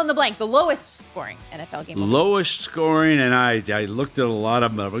 Okay, fill in the blank. The lowest scoring NFL game. Lowest scoring, and I looked at a lot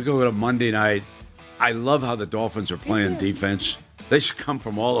of them. We go to Monday night. I love how the Dolphins are playing defense. They come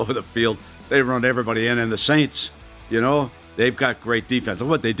from all over the field. They run everybody in, and the Saints, they've got great defense. Look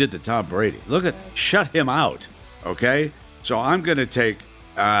what they did to Tom Brady. Shut him out. Okay, so I'm going to take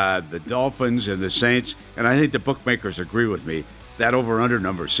the Dolphins and the Saints, and I think the bookmakers agree with me. That over-under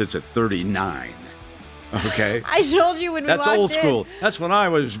number sits at 39. Okay. I told you when we walked in. That's old school. That's when I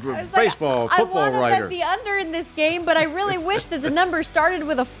was baseball, football writer. I want to bet the under in this game, but I really wish that the number started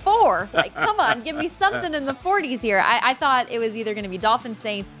with a 4. Like, come on, give me something in the 40s here. I thought it was either going to be Dolphins,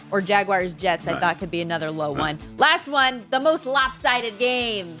 Saints, or Jaguars, Jets. I thought could be another low one. Last one, the most lopsided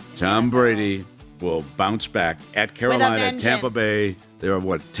game. Tom Brady will bounce back at Carolina, Tampa Bay. They're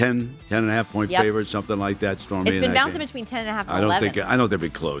 10.5 point favorites, something like that. Stormy. It's been bouncing between 10.5 and 11. I don't think they'll be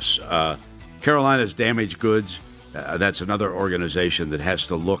close. Carolina's damaged goods. That's another organization that has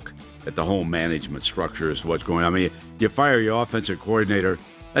to look at the whole management structure as to what's going on. I mean, you fire your offensive coordinator,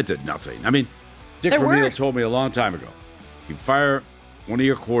 that did nothing. I mean, Dick Vermeil told me a long time ago, you fire one of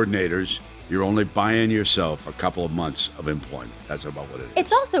your coordinators, you're only buying yourself a couple of months of employment. That's about what it is.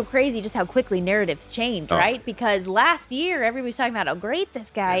 It's also crazy just how quickly narratives change, right? Because last year, everybody's talking about how great this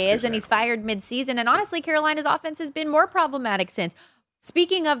guy is, and he's fired midseason. And honestly, Carolina's offense has been more problematic since.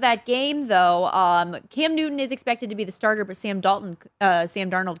 Speaking of that game, though, Cam Newton is expected to be the starter, but Sam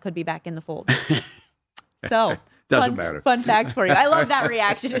Darnold could be back in the fold. So doesn't matter. Fun fact for you. I love that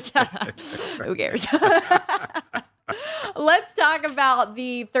reaction. Who cares? Let's talk about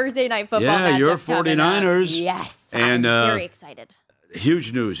the Thursday night football matchup. Yeah, your 49ers. Yes, and, I'm very excited.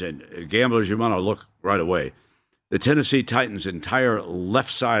 Huge news, and gamblers, you want to look right away. The Tennessee Titans' entire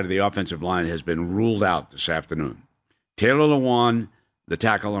left side of the offensive line has been ruled out this afternoon. Taylor Lewan, the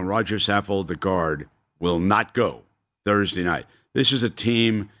tackle, and Roger Saffold, the guard, will not go Thursday night. This is a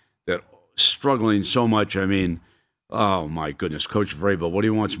team that struggling so much. I mean, oh, my goodness. Coach Vrabel, what he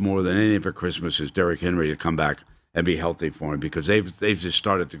wants more than anything for Christmas is Derrick Henry to come back and be healthy for him, because they've just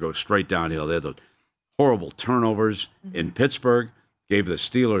started to go straight downhill. They had the horrible turnovers in Pittsburgh, gave the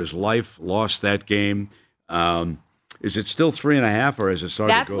Steelers life, lost that game. Is it still 3.5, or has it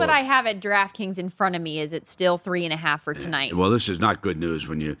started to go? That's what I have at DraftKings in front of me. Is it still 3.5 for tonight? Well, this is not good news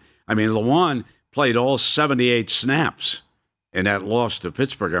Lewan played all 78 snaps in that loss to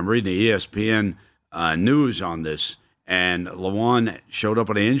Pittsburgh. I'm reading the ESPN news on this, and Lewan showed up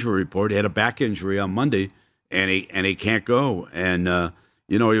on an injury report. He had a back injury on Monday, and he can't go. And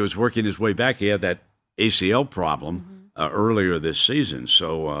he was working his way back. He had that ACL problem earlier this season.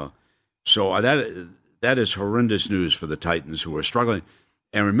 So that is horrendous news for the Titans, who are struggling.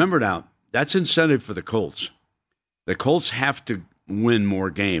 And remember now, that's incentive for the Colts. The Colts have to win more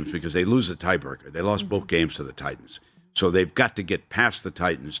games because they lose the tiebreaker. They lost both games to the Titans. So they've got to get past the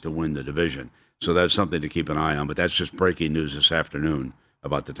Titans to win the division. So that's something to keep an eye on. But that's just breaking news this afternoon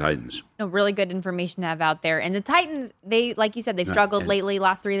about the Titans. No, really good information to have out there. And the Titans, they, like you said, they've struggled lately.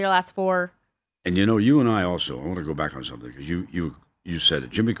 Lost 3 of their last 4. And you and I also, I want to go back on something because you said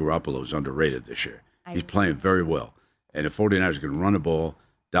it. Jimmy Garoppolo is underrated this year. He's playing very well. And the 49ers are going to run the ball,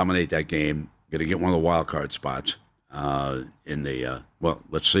 dominate that game, going to get one of the wild card spots in the,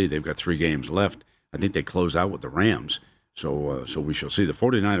 let's see. They've got 3 games left. I think they close out with the Rams. So we shall see. The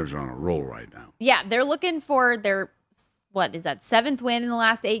 49ers are on a roll right now. Yeah, they're looking for their, 7th win in the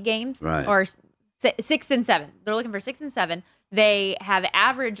last 8 games? Right. Or 6th and 7th. They're looking for 6 and 7. They have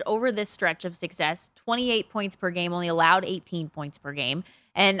averaged over this stretch of success 28 points per game, only allowed 18 points per game.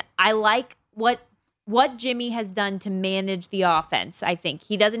 And I like what Jimmy has done to manage the offense. I think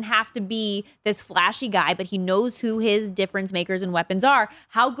he doesn't have to be this flashy guy, but he knows who his difference makers and weapons are.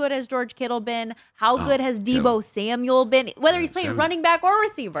 How good has George Kittle been? How good has Deebo Samuel been? Whether he's playing running back or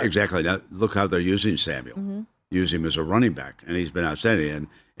receiver. Exactly. Now, look how they're using Samuel. Use him as a running back, and he's been outstanding.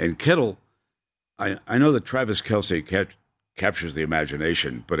 And Kittle, I know that Travis Kelce captures the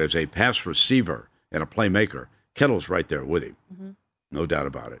imagination, but as a pass receiver and a playmaker, Kittle's right there with him. No doubt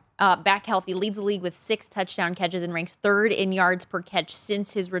about it. Back healthy, leads the league with 6 touchdown catches and ranks 3rd in yards per catch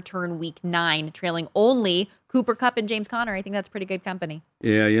since his return week 9, trailing only Cooper Kupp and James Conner. I think that's pretty good company.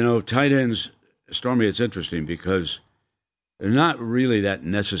 Yeah, tight ends, Stormy, it's interesting because they're not really that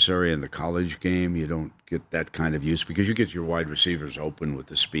necessary in the college game. You don't get that kind of use because you get your wide receivers open with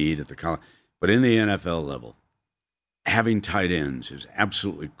the speed at the college. But in the NFL level, having tight ends is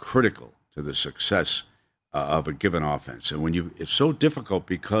absolutely critical to the success of a given offense. And it's so difficult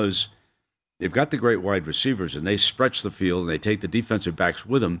because they've got the great wide receivers and they stretch the field and they take the defensive backs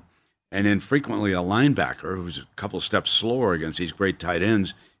with them. And then frequently a linebacker who's a couple steps slower against these great tight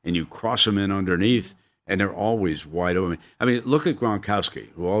ends, and you cross them in underneath and they're always wide open. I mean, look at Gronkowski,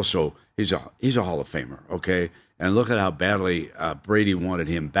 who also, he's a Hall of Famer, okay? And look at how badly Brady wanted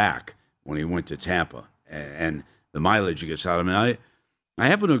him back when he went to Tampa and the mileage he gets out of him. I mean, I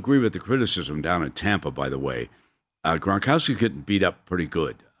happen to agree with the criticism down in Tampa, by the way. Gronkowski getting beat up pretty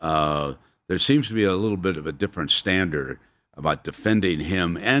good. There seems to be a little bit of a different standard about defending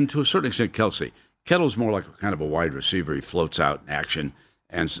him, and to a certain extent, Kelce. Kittle's more like a kind of a wide receiver. He floats out in action,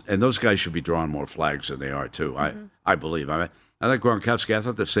 and those guys should be drawing more flags than they are, too, I believe. I like Gronkowski. I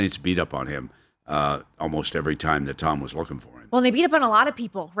thought the Saints beat up on him almost every time that Tom was looking for him. Well, they beat up on a lot of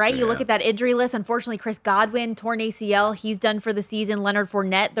people, right? Yeah. You look at that injury list. Unfortunately, Chris Godwin, torn ACL. He's done for the season. Leonard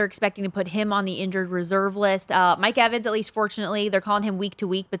Fournette, they're expecting to put him on the injured reserve list. Mike Evans, at least fortunately, they're calling him week to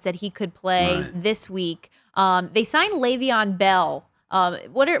week, but said he could play this week. They signed Le'Veon Bell.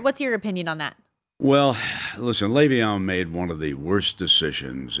 What's your opinion on that? Well, listen, Le'Veon made one of the worst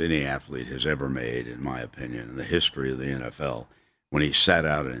decisions any athlete has ever made, in my opinion, in the history of the NFL, when he sat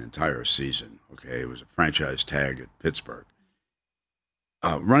out an entire season. Okay, it was a franchise tag at Pittsburgh.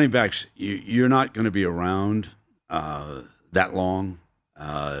 Running backs, you're not going to be around that long.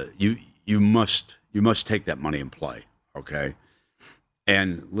 You must take that money and play. Okay.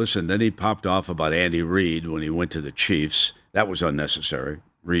 And listen, then he popped off about Andy Reid when he went to the Chiefs. That was unnecessary.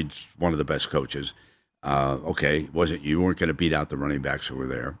 Reid's one of the best coaches. Okay, you weren't going to beat out the running backs who were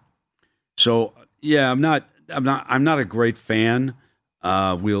there. So yeah, I'm not a great fan.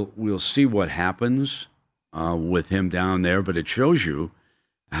 We'll see what happens with him down there, but it shows you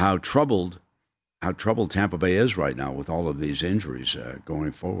how troubled Tampa Bay is right now with all of these injuries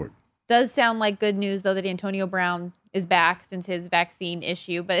going forward. Does sound like good news, though, that Antonio Brown is back since his vaccine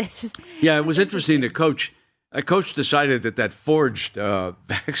issue, but it's just... Yeah, it was interesting. A coach decided that forged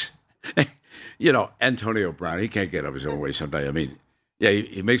vaccine, Antonio Brown, he can't get up his own way sometimes. I mean, yeah,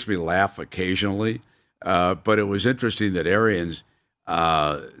 he makes me laugh occasionally, but it was interesting that Arians,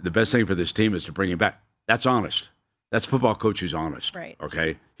 the best thing for this team is to bring him back. That's honest. That's a football coach who's honest. Right.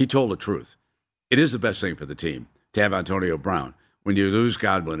 Okay? He told the truth. It is the best thing for the team to have Antonio Brown. When you lose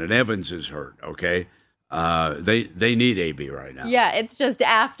Godwin and Evans is hurt, okay? They need AB right now. Yeah, it's just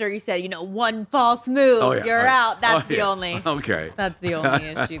after you said, one false move, you're out. That's the only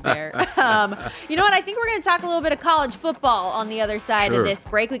issue there. You know what? I think we're going to talk a little bit of college football on the other side of this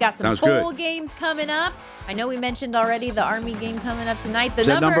break. We got some bowl games coming up. I know we mentioned already the Army game coming up tonight. Is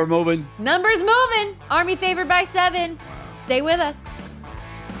that number moving? Number's moving. Army favored by 7. Stay with us.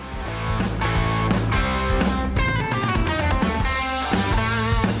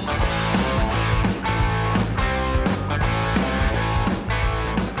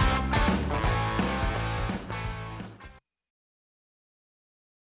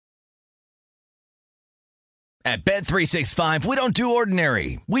 At Bet365, we don't do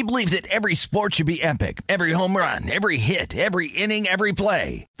ordinary. We believe that every sport should be epic. Every home run, every hit, every inning, every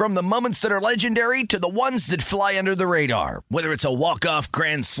play. From the moments that are legendary to the ones that fly under the radar. Whether it's a walk-off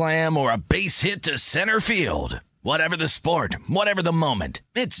grand slam or a base hit to center field. Whatever the sport, whatever the moment.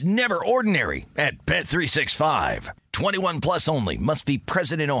 It's never ordinary at Bet365. 21 plus only. Must be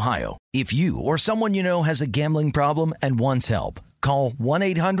present in Ohio. If you or someone you know has a gambling problem and wants help, call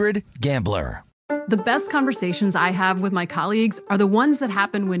 1-800-GAMBLER. The best conversations I have with my colleagues are the ones that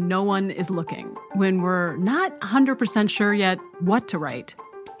happen when no one is looking, when we're not 100% sure yet what to write.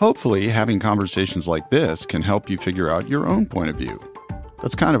 Hopefully, having conversations like this can help you figure out your own point of view.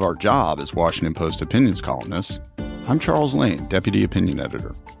 That's kind of our job as Washington Post opinions columnists. I'm Charles Lane, Deputy Opinion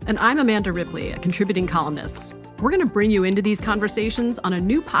Editor. And I'm Amanda Ripley, a contributing columnist. We're going to bring you into these conversations on a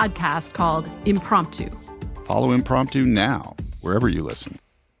new podcast called Impromptu. Follow Impromptu now, wherever you listen.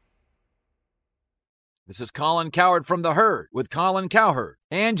 This is Colin Cowherd from The Herd with Colin Cowherd.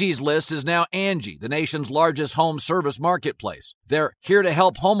 Angie's List is now Angie, the nation's largest home service marketplace. They're here to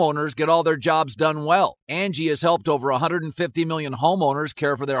help homeowners get all their jobs done well. Angie has helped over 150 million homeowners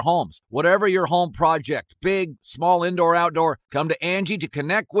care for their homes. Whatever your home project, big, small, indoor, outdoor, come to Angie to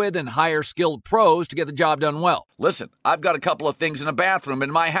connect with and hire skilled pros to get the job done well. Listen, I've got a couple of things in a bathroom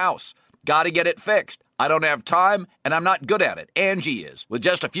in my house. Got to get it fixed. I don't have time, and I'm not good at it. Angie is. With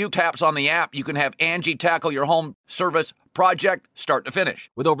just a few taps on the app, you can have Angie tackle your home service project start to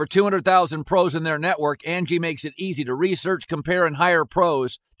finish. With over 200,000 pros in their network, Angie makes it easy to research, compare, and hire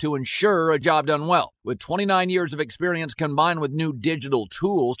pros to ensure a job done well. With 29 years of experience combined with new digital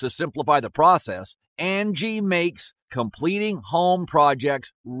tools to simplify the process, Angie makes completing home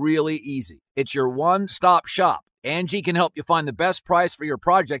projects really easy. It's your one-stop shop. Angie can help you find the best price for your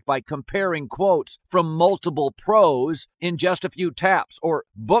project by comparing quotes from multiple pros in just a few taps, or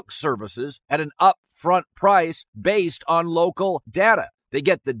book services at an upfront price based on local data. They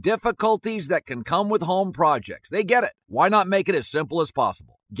get the difficulties that can come with home projects. They get it. Why not make it as simple as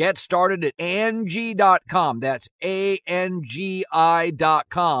possible? Get started at Angie.com. That's ANGI.com,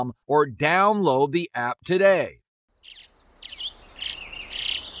 or download the app today.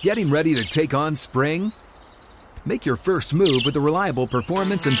 Getting ready to take on spring? Make your first move with the reliable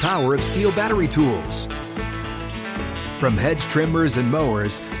performance and power of Steel battery tools. From hedge trimmers and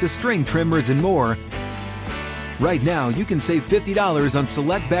mowers to string trimmers and more, right now you can save $50 on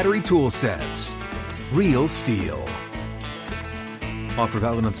select battery tool sets. Real Steel. Offer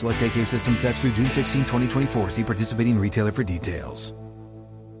valid on select AK system sets through June 16, 2024. See participating retailer for details.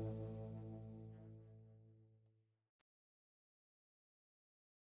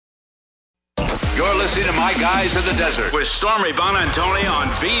 You're listening to My Guys in the Desert with Stormy Bonantoni on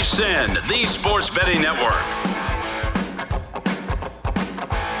VSiN, the Sports Betting Network.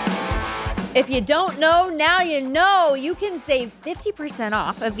 If you don't know, now you know. You can save 50%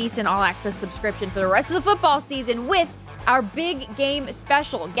 off a VSiN All Access subscription for the rest of the football season with our big game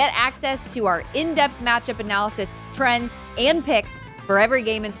special. Get access to our in-depth matchup analysis, trends, and picks for every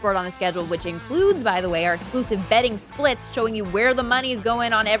game and sport on the schedule, which includes, by the way, our exclusive betting splits showing you where the money is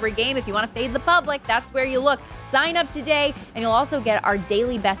going on every game. If you want to fade the public, that's where you look. Sign up today, and you'll also get our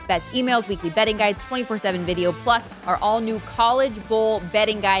daily best bets emails, weekly betting guides, 24/7 video, plus our all-new College Bowl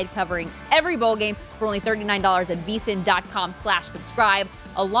betting guide covering every bowl game for only $39 at vsin.com/subscribe.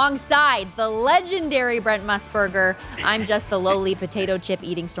 Alongside the legendary Brent Musburger, I'm just the lowly potato chip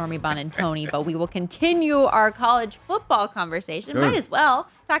eating Stormy Bonantoni, but we will continue our college football conversation. Good. Might as well.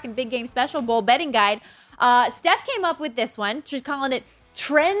 Talking big game special bowl betting guide. Steph came up with this one. She's calling it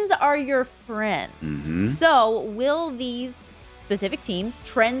Trends Are Your Friend. Mm-hmm. So will these specific teams'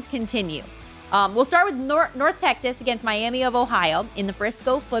 trends continue? We'll start with North Texas against Miami of Ohio in the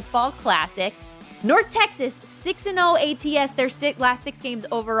Frisco Football Classic. North Texas, 6-0 ATS, their last 6 games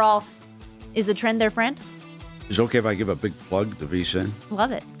overall. Is the trend their friend? Is it okay if I give a big plug to VSiN?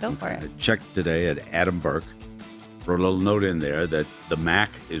 Love it. Go for it. I checked today at Adam Burke. Wrote a little note in there that the MAC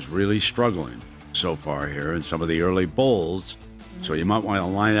is really struggling so far here in some of the early bowls. So you might want to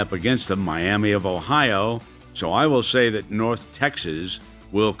line up against them, Miami of Ohio. So I will say that North Texas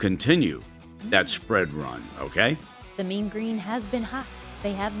will continue that spread run, okay? The Mean Green has been hot.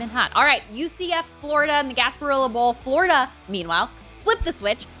 They have been hot. All right, UCF, Florida in the Gasparilla Bowl. Florida, meanwhile, flipped the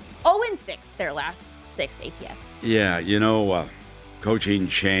switch. 0-6 their last 6 ATS. Yeah, coaching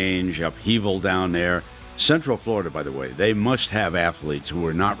change, upheaval down there. Central Florida, by the way, they must have athletes who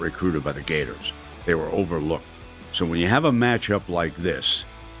were not recruited by the Gators. They were overlooked. So when you have a matchup like this,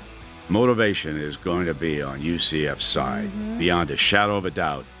 motivation is going to be on UCF's side, beyond a shadow of a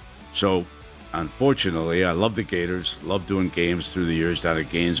doubt. So, unfortunately, I love the Gators, love doing games through the years down at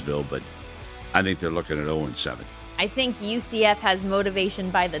Gainesville, but I think they're looking at 0-7. I think UCF has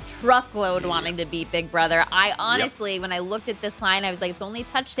motivation by the truckload wanting to beat Big Brother. I honestly, when I looked at this line, I was like, it's only a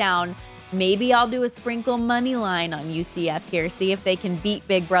touchdown. Maybe I'll do a sprinkle money line on UCF here, see if they can beat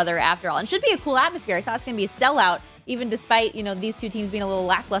Big Brother after all. And it should be a cool atmosphere. I saw it's going to be a sellout, even despite, these two teams being a little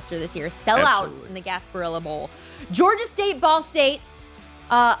lackluster this year. Sellout in the Gasparilla Bowl. Georgia State, Ball State.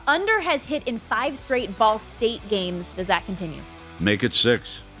 Under has hit in 5 straight Ball State games. Does that continue? Make it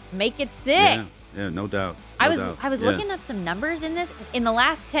 6. Make it 6. Yeah, no doubt. I was looking up some numbers in this. In the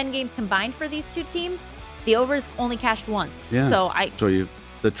last 10 games combined for these two teams, the overs only cashed once. Yeah.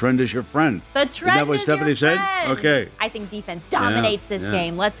 The trend is your friend. The trend Isn't that what is Stephanie your said? friend. Okay. I think defense dominates this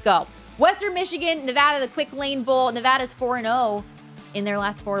game. Let's go. Western Michigan, Nevada, the Quick Lane Bowl. Nevada's 4-0 in their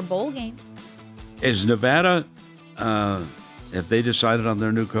last 4 bowl games. Is Nevada, have they decided on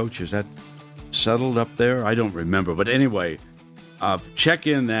their new coach? Is that settled up there? I don't remember. But anyway, check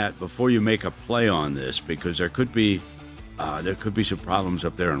in that before you make a play on this, because there could be some problems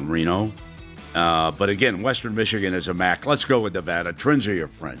up there in Reno. But again, Western Michigan is a MAC. Let's go with Nevada. Trends are your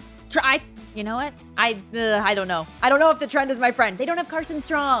friend. You know what? I don't know. I don't know if the trend is my friend. They don't have Carson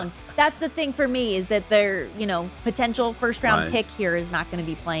Strong. That's the thing for me, is that their potential first-round pick here is not going to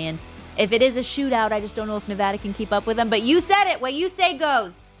be playing. If it is a shootout, I just don't know if Nevada can keep up with them. But you said it. What you say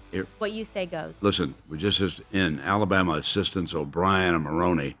goes. What you say goes. Listen, we just in Alabama assistants O'Brien and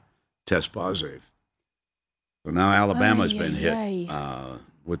Maroney test positive. So now Alabama's been hit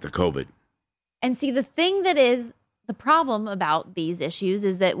with the COVID. And see, the thing that is the problem about these issues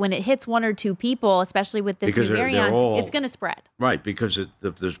is that when it hits 1 or 2 people, especially with this new variant, it's going to spread. Right, because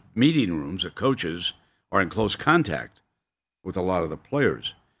there's meeting rooms, the coaches are in close contact with a lot of the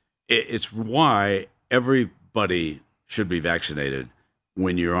players. It's why everybody should be vaccinated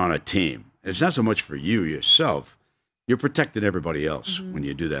when you're on a team. It's not so much for you yourself. You're protecting everybody else when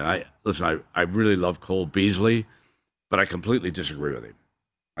you do that. I really love Cole Beasley, but I completely disagree with him.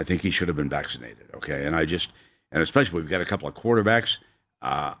 I think he should have been vaccinated, okay? And especially we've got a couple of quarterbacks.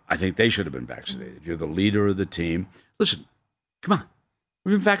 I think they should have been vaccinated. You're the leader of the team. Listen, come on.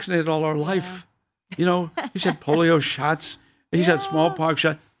 We've been vaccinated all our life. He's had polio shots. He's had smallpox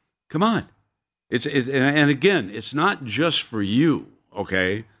shots. Come on. And again, it's not just for you,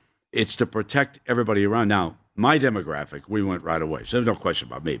 okay? It's to protect everybody around. Now, my demographic, we went right away. So there's no question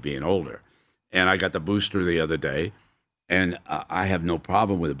about me being older. And I got the booster the other day, and I have no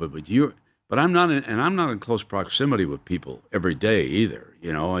problem with it. But I'm not in close proximity with people every day either.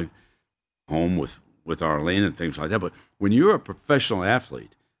 I'm home with Arlene and things like that. But when you're a professional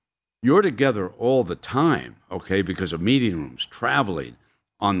athlete, you're together all the time, okay, because of meeting rooms, traveling,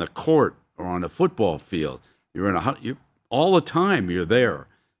 on the court or on the football field. You're all the time you're there.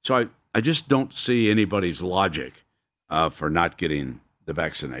 So I just don't see anybody's logic for not getting the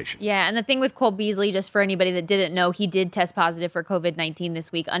vaccination. Yeah, and the thing with Cole Beasley, just for anybody that didn't know, he did test positive for COVID-19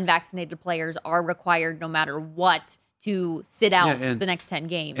 this week. Unvaccinated players are required, no matter what, to sit out the next 10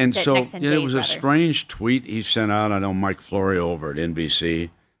 games. And so next 10 days, it was a strange tweet he sent out. I know Mike Florio over at NBC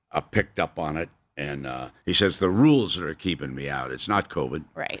picked up on it. And he says the rules that are keeping me out. It's not COVID.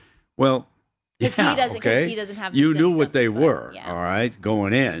 Right. Well, he doesn't have. You knew what they were, all right,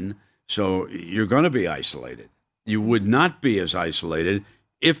 going in. So you're going to be isolated. You would not be as isolated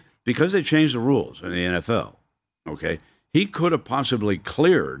because they changed the rules in the NFL. Okay, he could have possibly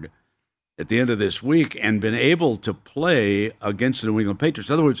cleared at the end of this week and been able to play against the New England Patriots.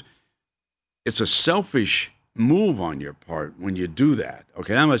 In other words, it's a selfish move on your part when you do that.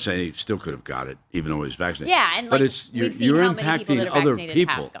 Okay, I'm not saying he still could have got it, even though he's vaccinated. Yeah, and but you're impacting other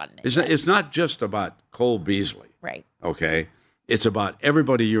people. It's not just about Cole Beasley. Right. Okay, it's about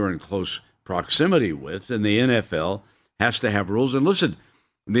everybody you're in close proximity with, and the NFL has to have rules. And listen,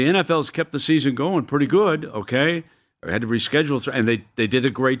 the NFL's kept the season going pretty good. Okay, they had to reschedule, and they did a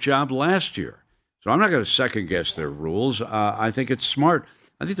great job last year. So I'm not going to second guess their rules. I think it's smart.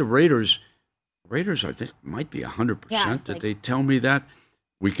 I think the Raiders, I think, might be 100% that they tell me that.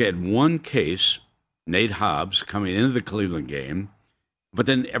 We had one case, Nate Hobbs, coming into the Cleveland game, but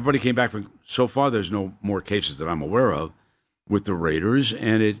then everybody came back from. So far, there's no more cases that I'm aware of with the Raiders,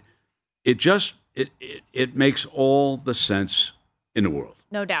 and it makes all the sense in the world.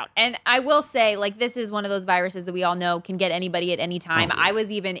 No doubt. And I will say, this is one of those viruses that we all know can get anybody at any time. Oh, yeah. I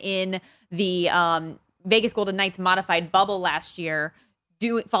was even in the Vegas Golden Knights modified bubble last year,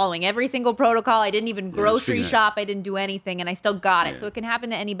 following every single protocol. I didn't even grocery shop. I didn't do anything, and I still got it. So it can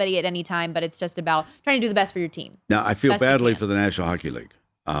happen to anybody at any time, but it's just about trying to do the best for your team. Now, I feel badly for the National Hockey League.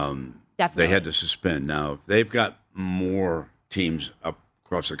 Definitely. They had to suspend. Now, they've got more teams up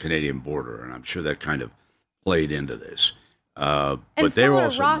across the Canadian border, and I'm sure that kind of played into this. And but they were smaller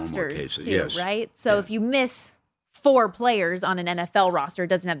also rosters more cases. too, Yes. right? So if you miss 4 players on an NFL roster, it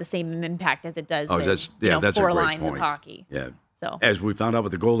doesn't have the same impact as it does with that's a 4 great lines point. of hockey. Yeah. So as we found out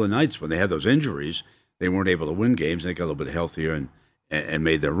with the Golden Knights, when they had those injuries, they weren't able to win games. They got a little bit healthier and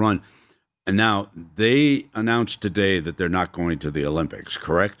made their run. And now they announced today that they're not going to the Olympics,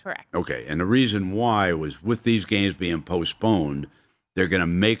 correct? Correct. Okay. And the reason why was with these games being postponed, they're going to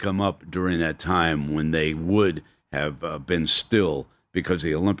make them up during that time when they would have been still because of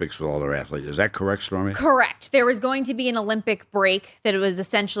the Olympics with all their athletes. Is that correct, Stormy? correct. There was going to be an Olympic break that was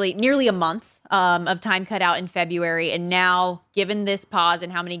essentially nearly a month of time cut out in February. And now, given this pause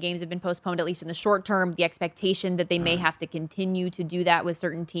and how many games have been postponed, at least in the short term, the expectation that they may have to continue to do that with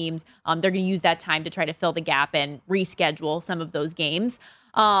certain teams, they're going to use that time to try to fill the gap and reschedule some of those games.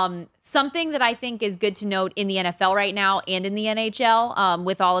 Something that I think is good to note in the NFL right now and in the NHL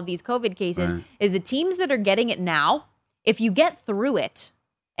with all of these COVID cases is the teams that are getting it now, if you get through it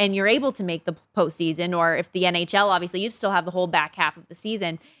and you're able to make the postseason, or if the NHL, obviously you still have the whole back half of the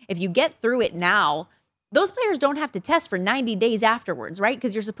season, if you get through it now, those players don't have to test for 90 days afterwards, right?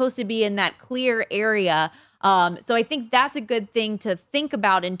 Because you're supposed to be in that clear area. So I think that's a good thing to think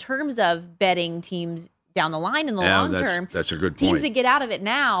about in terms of betting teams down the line in the long term. That's a good Teams point. that get out of it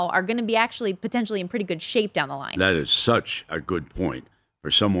now are going to be actually potentially in pretty good shape down the line. That is such a good point for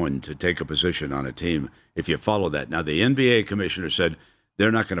someone to take a position on a team if you follow that. Now, the NBA commissioner said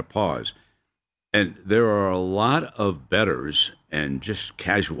they're not going to pause. And there are a lot of bettors and just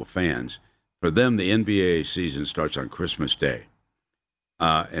casual fans. For them, the NBA season starts on Christmas Day.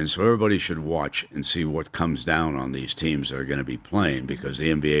 And so everybody should watch and see what comes down on these teams that are going to be playing, because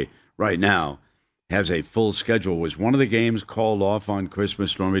the NBA right now has a full schedule. Was one of the games called off on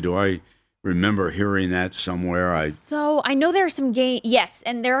Christmas, Stormy? Do I remember hearing that somewhere? So I know there are some games, yes,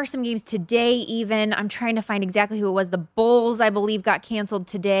 and there are some games today even. I'm trying to find exactly who it was. The Bulls, I believe, got canceled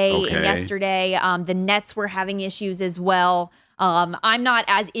today and yesterday. The Nets were having issues as well. I'm not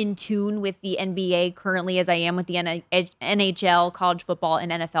as in tune with the NBA currently as I am with the NHL, college football,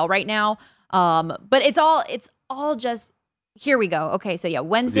 and NFL right now. But it's all just, here we go. Okay, so yeah,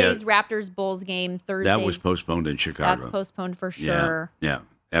 Wednesday's Raptors Bulls game, Thursday's. That was postponed in Chicago. That's postponed for sure. Yeah,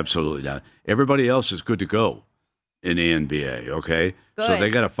 absolutely. Now, everybody else is good to go in the NBA, okay? Good. So they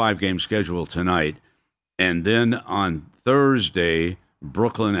got a 5-game schedule tonight. And then on Thursday,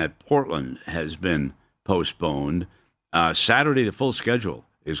 Brooklyn at Portland has been postponed. Saturday, the full schedule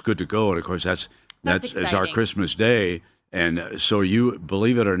is good to go. And, of course, that's our Christmas Day. And so you,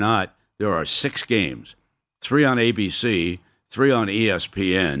 believe it or not, there are 6 games, 3 on ABC, 3 on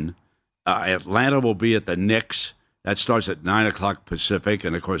ESPN. Atlanta will be at the Knicks. That starts at 9 o'clock Pacific,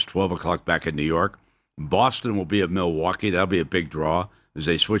 and, of course, 12 o'clock back in New York. Boston will be at Milwaukee. That'll be a big draw as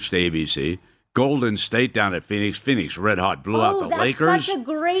they switch to ABC. Golden State down at Phoenix. Phoenix red hot blew out the Lakers. That's such a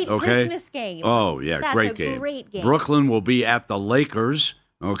great Christmas game. Oh, yeah, that's great game. Brooklyn will be at the Lakers.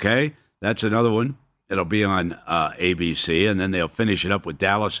 Okay, that's another one. It'll be on ABC, and then they'll finish it up with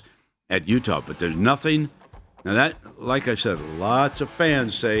Dallas at Utah. But there's nothing. Now that, like I said, lots of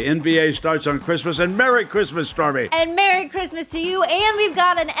fans say NBA starts on Christmas, and Merry Christmas, Stormy. And Merry Christmas to you. And we've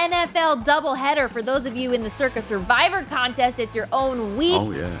got an NFL doubleheader for those of you in the Circa Survivor contest. It's your own week.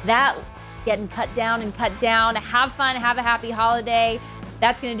 Oh, yeah. That getting cut down and cut down. Have fun. Have a happy holiday.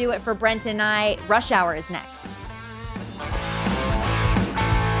 That's going to do it for Brent and I. Rush Hour is next.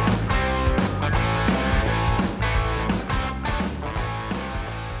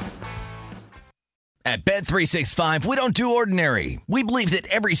 At Bet365, we don't do ordinary. We believe that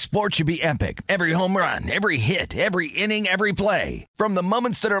every sport should be epic. Every home run, every hit, every inning, every play. From the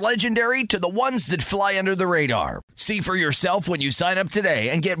moments that are legendary to the ones that fly under the radar. See for yourself when you sign up today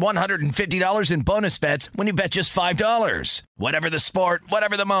and get $150 in bonus bets when you bet just $5. Whatever the sport,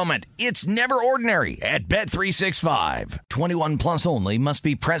 whatever the moment, it's never ordinary at Bet365. 21 plus only. Must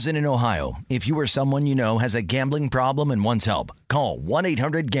be present in Ohio. If you or someone you know has a gambling problem and wants help, call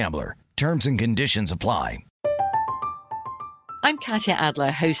 1-800-GAMBLER. Terms and conditions apply. I'm Katya Adler,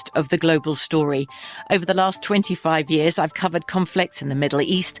 host of The Global Story. Over the last 25 years, I've covered conflicts in the Middle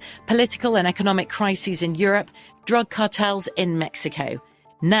East, political and economic crises in Europe, drug cartels in Mexico.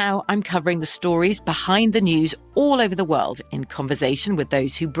 Now I'm covering the stories behind the news all over the world in conversation with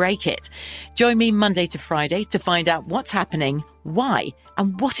those who break it. Join me Monday to Friday to find out what's happening, why,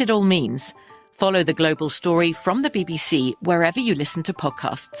 and what it all means. Follow The Global Story from the BBC wherever you listen to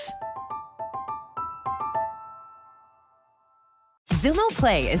podcasts. Xumo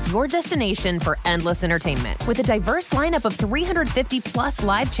Play is your destination for endless entertainment. With a diverse lineup of 350 plus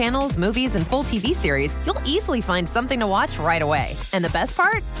live channels, movies, and full TV series, you'll easily find something to watch right away. And the best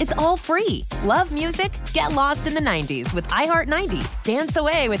part? It's all free. Love music? Get lost in the 90s with iHeart 90s, dance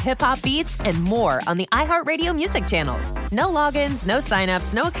away with hip-hop beats, and more on the iHeartRadio music channels. No logins, no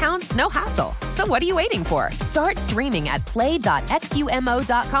signups, no accounts, no hassle. So what are you waiting for? Start streaming at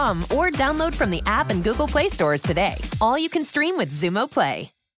play.xumo.com or download from the app and Google Play stores today. All you can stream with Xumo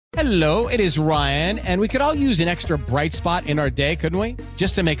Play. Hello, it is Ryan, and we could all use an extra bright spot in our day, couldn't we?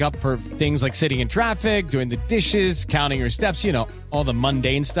 Just to make up for things like sitting in traffic, doing the dishes, counting your steps, you know, all the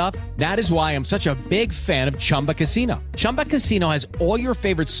mundane stuff. That is why I'm such a big fan of Chumba Casino. Chumba Casino has all your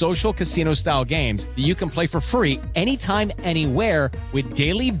favorite social casino-style games that you can play for free anytime, anywhere with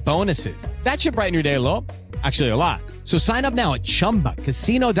daily bonuses. That should brighten your day a little. Actually, a lot. So sign up now at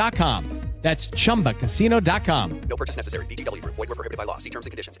ChumbaCasino.com. That's ChumbaCasino.com. No purchase necessary. VGW Group. Void where prohibited by law. See terms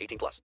and conditions. 18+.